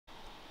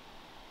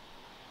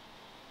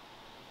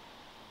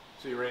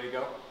So you ready to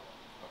go?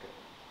 Okay.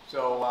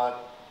 So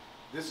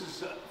this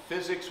is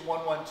Physics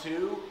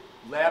 112,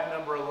 lab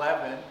number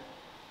 11,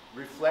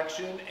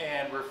 Reflection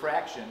and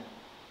Refraction.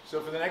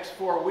 So for the next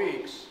 4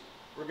 weeks,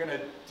 we're going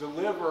to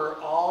deliver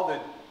all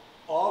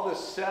the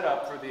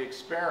setup for the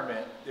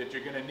experiment that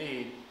you're going to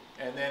need,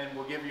 and then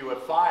we'll give you a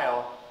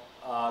file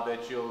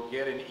that you'll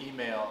get an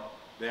email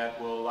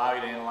that will allow you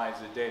to analyze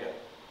the data.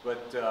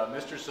 But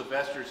Mr.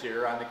 Sylvester's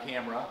here on the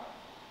camera.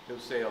 He'll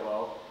say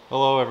hello.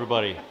 Hello,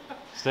 everybody.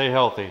 Stay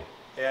healthy.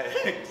 Yeah,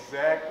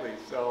 exactly.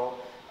 So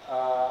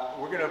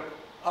we're going to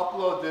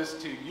upload this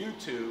to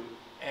YouTube,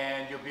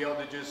 and you'll be able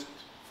to just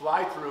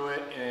fly through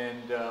it,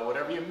 and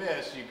whatever you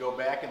miss, you go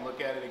back and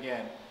look at it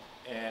again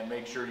and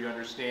make sure you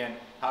understand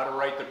how to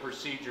write the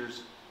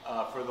procedures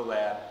for the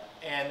lab,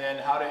 and then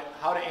how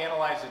to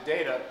analyze the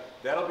data.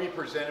 That'll be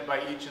presented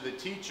by each of the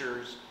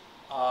teachers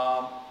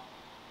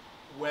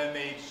when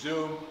they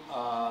Zoom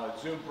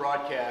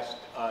broadcast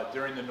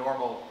during the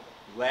normal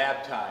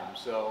lab time.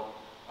 So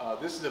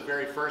this is the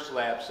very first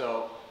lab,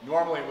 so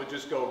normally we'll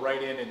just go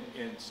right in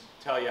and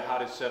tell you how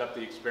to set up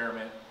the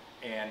experiment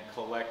and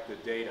collect the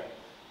data.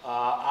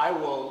 I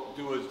will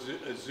do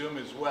a Zoom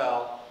as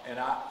well, and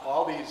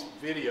all these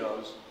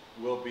videos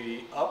will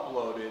be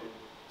uploaded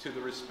to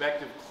the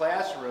respective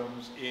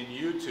classrooms in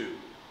YouTube.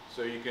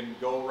 So you can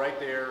go right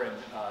there and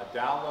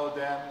download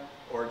them,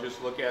 or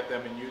just look at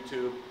them in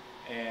YouTube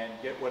and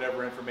get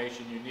whatever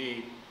information you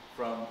need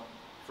from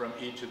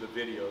each of the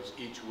videos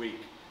each week.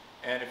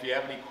 And if you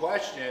have any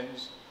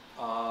questions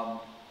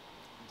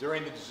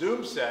during the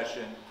Zoom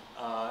session,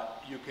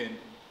 you can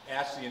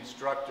ask the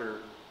instructor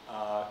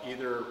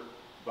either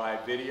by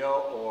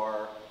video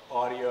or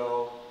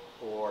audio,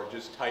 or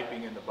just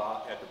typing at the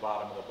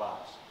bottom of the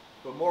box.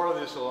 But more of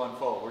this will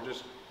unfold. We're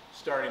just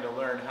starting to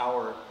learn how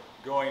we're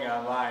going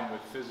online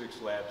with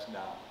physics labs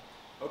now.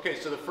 Okay,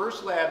 so the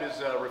first lab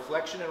is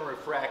Reflection and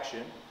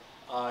Refraction.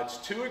 It's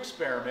 2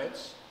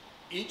 experiments.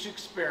 Each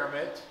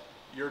experiment,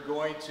 you're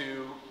going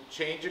to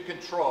change a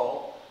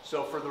control.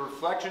 So for the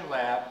reflection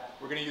lab,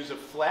 we're going to use a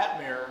flat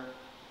mirror,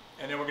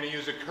 and then we're going to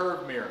use a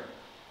curved mirror.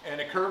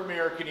 And a curved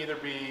mirror can either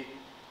be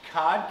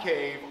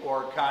concave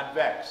or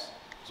convex.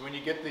 So when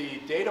you get the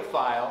data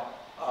file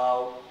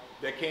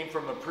that came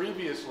from a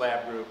previous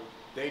lab group,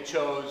 they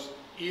chose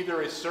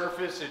either a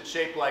surface that's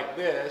shaped like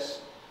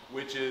this,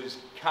 which is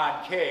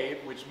concave,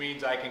 which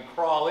means I can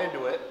crawl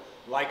into it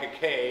like a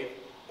cave,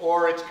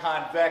 or it's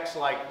convex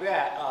like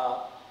that.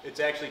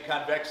 It's actually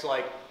convex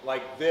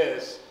like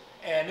this,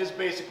 and this is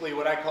basically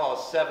what I call a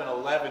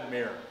 7-Eleven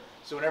mirror.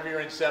 So whenever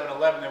you're in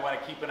 7-Eleven, they want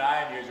to keep an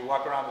eye on you as you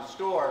walk around the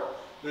store.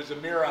 There's a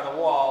mirror on the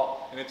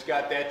wall, and it's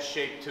got that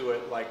shape to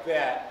it like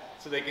that,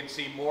 so they can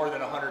see more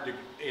than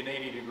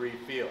 180-degree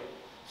field.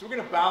 So we're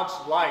going to bounce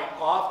light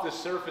off the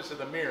surface of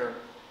the mirror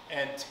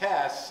and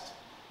test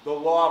the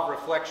law of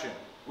reflection,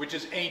 which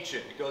is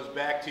ancient. It goes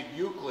back to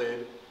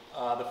Euclid,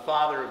 the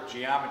father of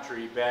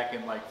geometry, back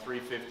in like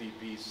 350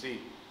 BC.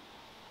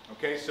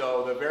 Okay,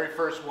 so the very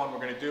first one we're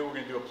going to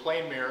do a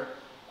plane mirror.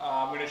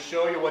 I'm going to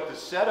show you what the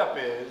setup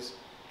is,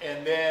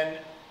 and then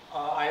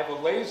I have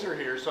a laser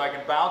here so I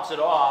can bounce it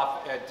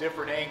off at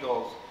different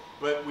angles,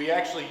 but we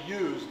actually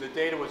the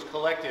data was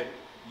collected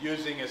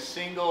using a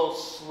single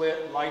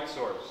slit light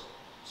source.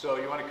 So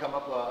you want to come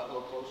up a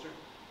little closer?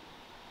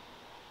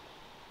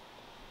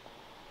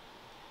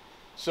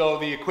 So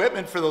the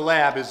equipment for the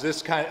lab is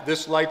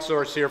this light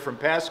source here from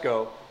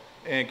Pasco,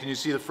 and can you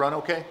see the front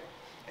okay?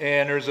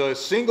 And there's a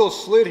single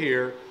slit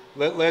here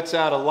that lets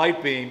out a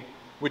light beam,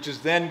 which is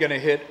then going to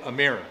hit a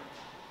mirror.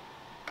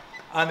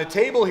 On the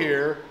table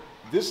here,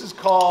 this is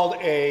called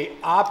a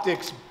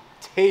optics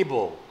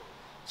table.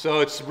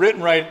 So it's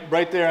written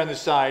right there on the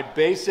side,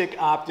 basic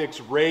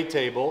optics ray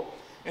table,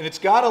 and it's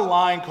got a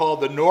line called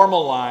the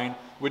normal line,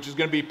 which is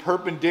going to be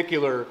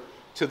perpendicular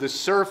to the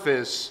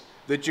surface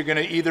that you're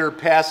going to either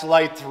pass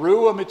light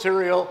through a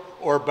material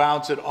or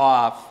bounce it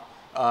off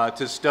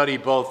to study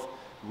both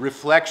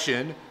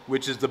reflection,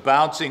 which is the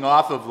bouncing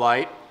off of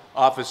light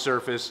off a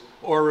surface,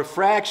 or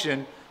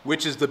refraction,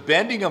 which is the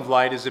bending of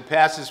light as it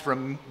passes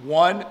from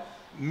one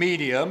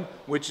medium,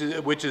 which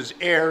is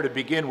air to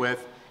begin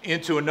with,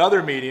 into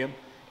another medium,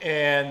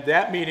 and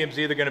that medium is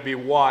either going to be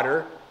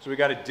water, so we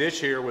got a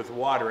dish here with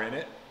water in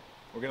it.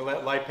 We're going to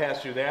let light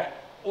pass through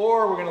that,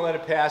 or we're going to let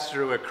it pass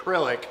through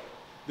acrylic,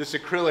 this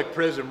acrylic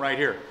prism right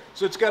here.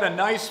 So it's got a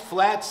nice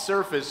flat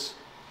surface,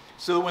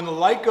 so that when the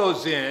light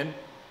goes in,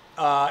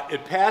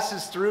 it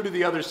passes through to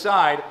the other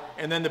side,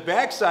 and then the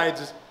back side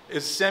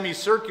is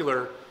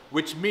semicircular,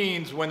 which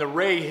means when the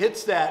ray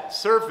hits that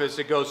surface,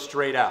 it goes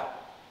straight out.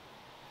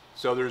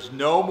 So there's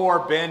no more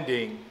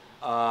bending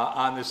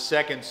on the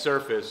second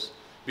surface,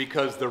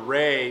 because the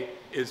ray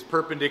is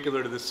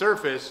perpendicular to the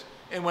surface,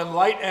 and when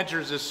light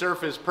enters the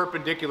surface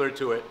perpendicular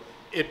to it,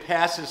 it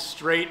passes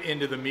straight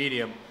into the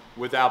medium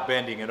without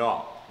bending at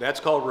all. That's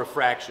called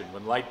refraction,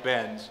 when light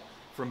bends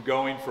from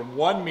going from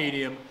one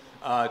medium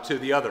to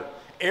the other.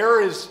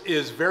 Air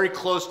is very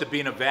close to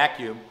being a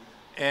vacuum,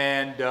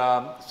 and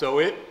so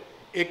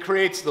it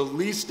creates the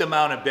least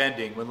amount of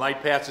bending when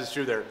light passes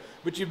through there.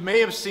 But you may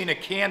have seen a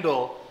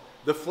candle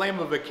the flame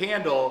of a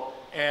candle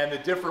and the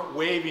different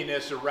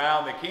waviness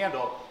around the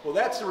candle, well,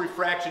 that's the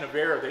refraction of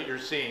air that you're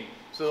seeing.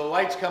 So the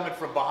light's coming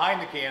from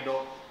behind the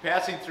candle,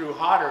 passing through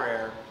hotter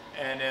air,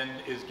 and then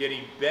is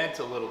getting bent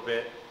a little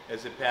bit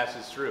as it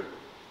passes through.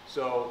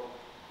 So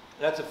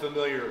that's a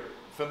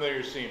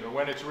familiar scene. Or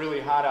when it's really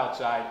hot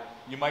outside,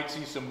 you might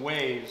see some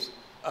waves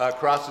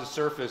across the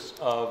surface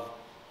of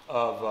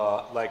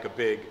like a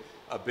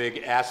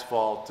big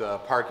asphalt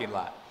parking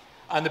lot.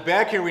 On the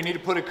back here, we need to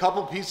put a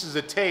couple pieces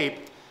of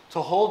tape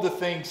to hold the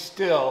thing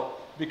still,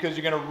 because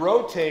you're going to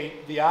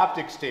rotate the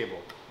optics table.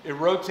 It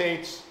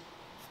rotates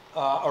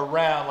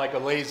around like a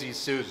lazy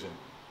Susan.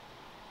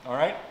 All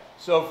right?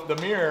 So the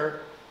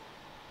mirror,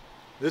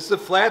 this is the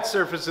flat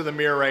surface of the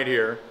mirror right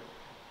here.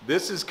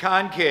 This is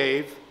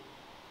concave.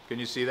 Can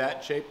you see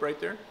that shape right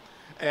there?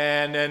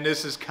 And then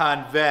this is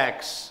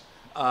convex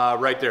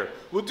right there.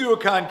 We'll do a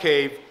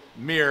concave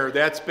mirror.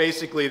 That's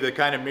basically the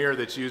kind of mirror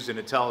that's used in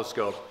a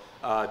telescope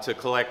to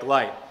collect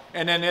light.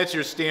 And then that's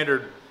your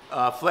standard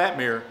flat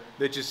mirror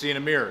that you see in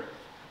a mirror.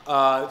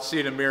 See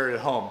in a mirror at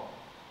home.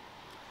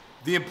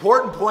 The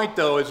important point,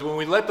 though, is when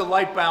we let the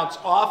light bounce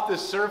off the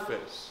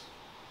surface,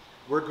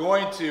 we're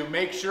going to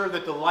make sure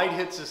that the light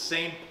hits the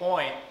same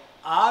point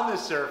on the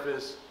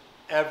surface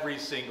every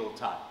single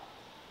time.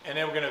 And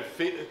then we're going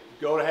to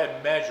go ahead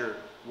and measure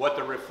what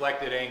the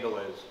reflected angle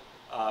is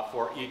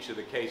for each of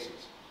the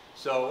cases.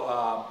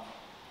 So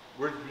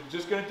we're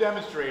just going to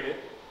demonstrate it,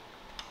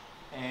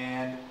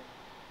 and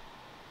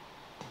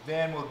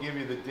then we'll give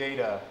you the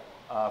data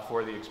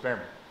for the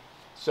experiment.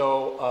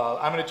 So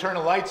I'm going to turn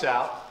the lights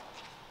out.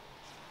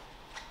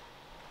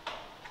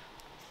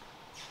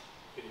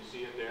 Can you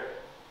see it there?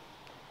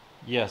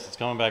 Yes, it's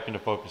coming back into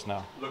focus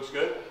now. Looks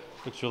good?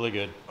 Looks really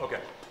good. Okay.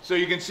 So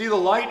you can see the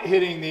light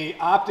hitting the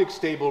optics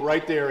table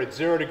right there at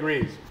 0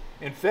 degrees.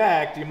 In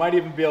fact, you might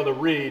even be able to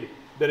read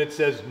that it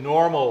says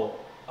normal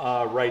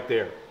right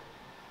there.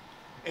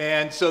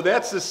 And so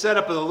that's the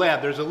setup of the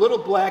lab. There's a little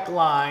black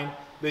line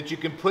that you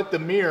can put the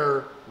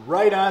mirror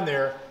right on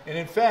there. And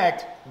in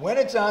fact, when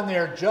it's on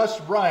there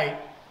just right,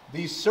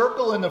 the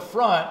circle in the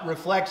front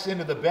reflects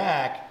into the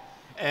back,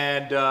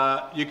 and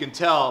you can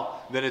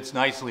tell that it's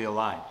nicely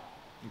aligned.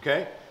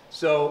 Okay?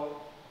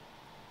 So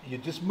you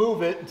just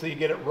move it until you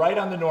get it right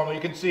on the normal.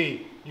 You can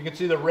see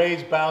the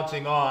rays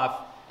bouncing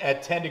off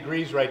at 10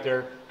 degrees right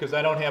there because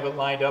I don't have it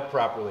lined up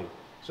properly.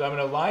 So I'm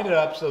going to line it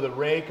up so the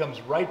ray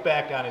comes right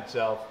back on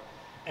itself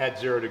at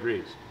 0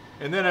 degrees.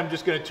 And then I'm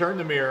just going to turn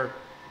the mirror,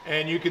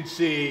 and you can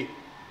see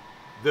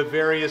the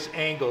various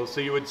angles.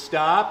 So you would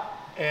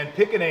stop and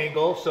pick an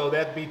angle, so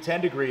that'd be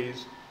 10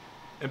 degrees.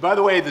 And by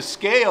the way, the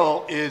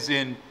scale is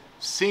in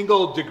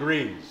single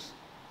degrees.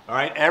 All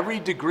right, every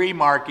degree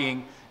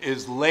marking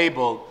is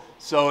labeled.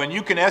 So, and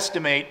you can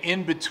estimate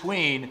in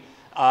between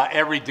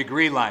every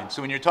degree line.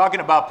 So when you're talking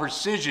about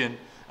precision,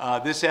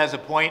 this has a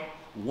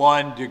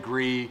 0.1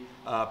 degree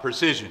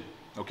precision,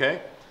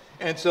 okay?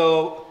 And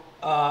so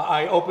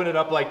I open it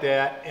up like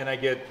that, and I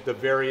get the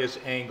various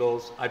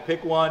angles. I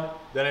pick one,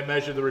 then I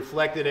measure the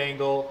reflected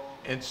angle,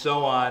 and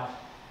so on.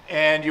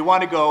 And you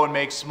want to go and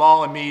make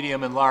small and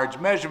medium and large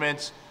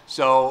measurements,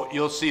 so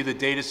you'll see the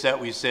data set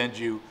we send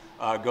you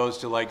goes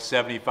to like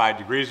 75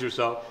 degrees or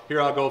so. Here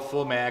I'll go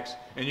full max,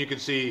 and you can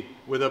see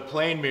with a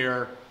plane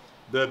mirror,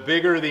 the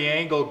bigger the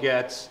angle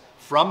gets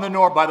from the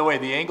normal. By the way,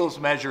 the angle's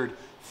measured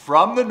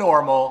from the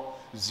normal.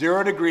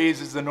 0 degrees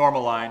is the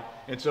normal line.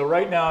 And so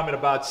right now I'm at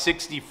about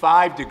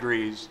 65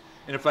 degrees.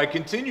 And if I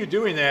continue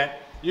doing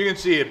that, you can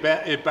see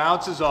it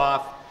bounces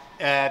off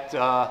at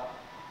a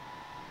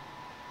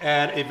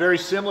very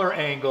similar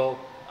angle.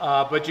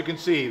 But you can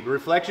see the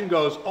reflection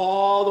goes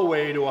all the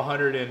way to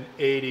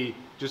 180,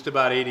 just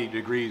about 80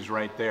 degrees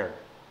right there.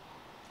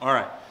 All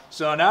right,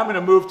 so now I'm going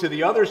to move to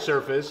the other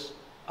surface,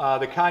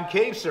 the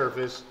concave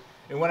surface.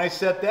 And when I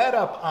set that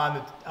up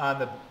on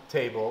the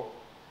table,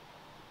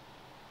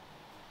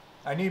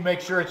 I need to make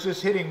sure it's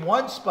just hitting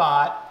one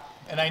spot,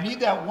 and I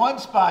need that one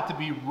spot to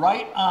be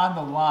right on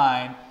the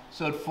line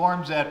so it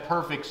forms that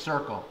perfect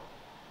circle.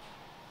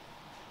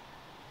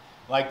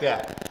 Like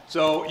that.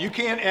 So you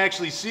can't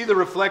actually see the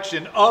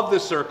reflection of the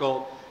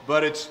circle,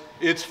 but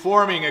it's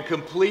forming a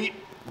complete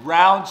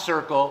round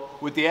circle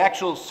with the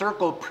actual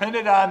circle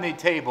printed on the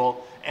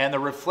table and the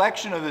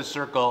reflection of the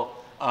circle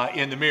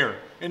in the mirror.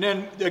 And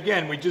then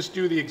again, we just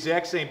do the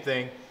exact same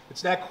thing.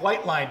 It's not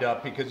quite lined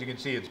up because you can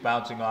see it's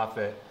bouncing off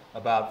at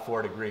about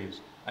 4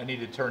 degrees. I need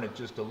to turn it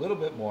just a little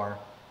bit more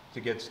to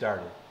get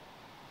started.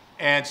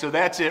 And so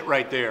that's it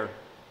right there.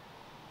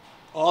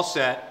 All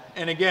set.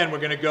 And again, we're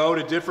going to go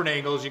to different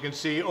angles. You can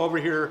see over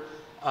here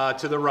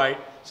to the right.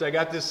 So I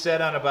got this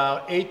set on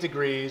about 8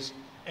 degrees,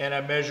 and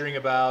I'm measuring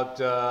about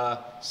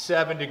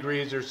 7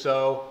 degrees or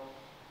so,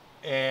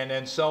 and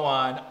then so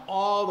on,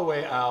 all the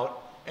way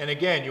out. And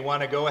again, you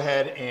want to go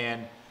ahead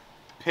and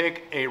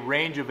pick a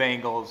range of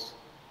angles,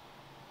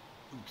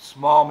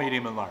 small,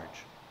 medium, and large.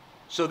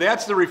 So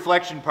that's the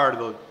reflection part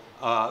of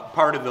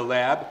the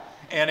lab.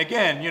 And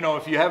again, you know,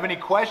 if you have any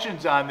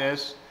questions on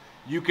this,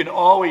 you can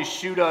always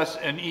shoot us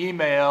an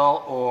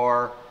email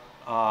or,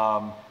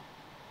 but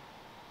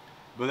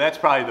But that's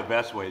probably the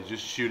best way,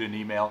 just shoot an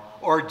email.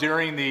 Or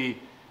during the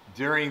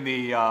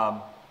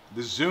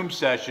Zoom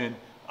session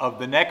of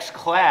the next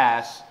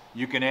class,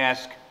 you can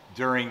ask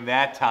during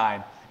that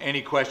time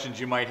any questions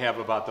you might have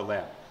about the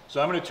lab.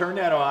 So I'm going to turn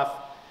that off,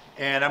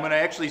 and I'm going to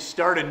actually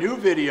start a new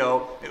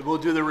video. We'll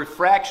do the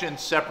refraction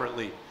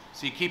separately,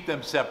 so you keep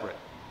them separate.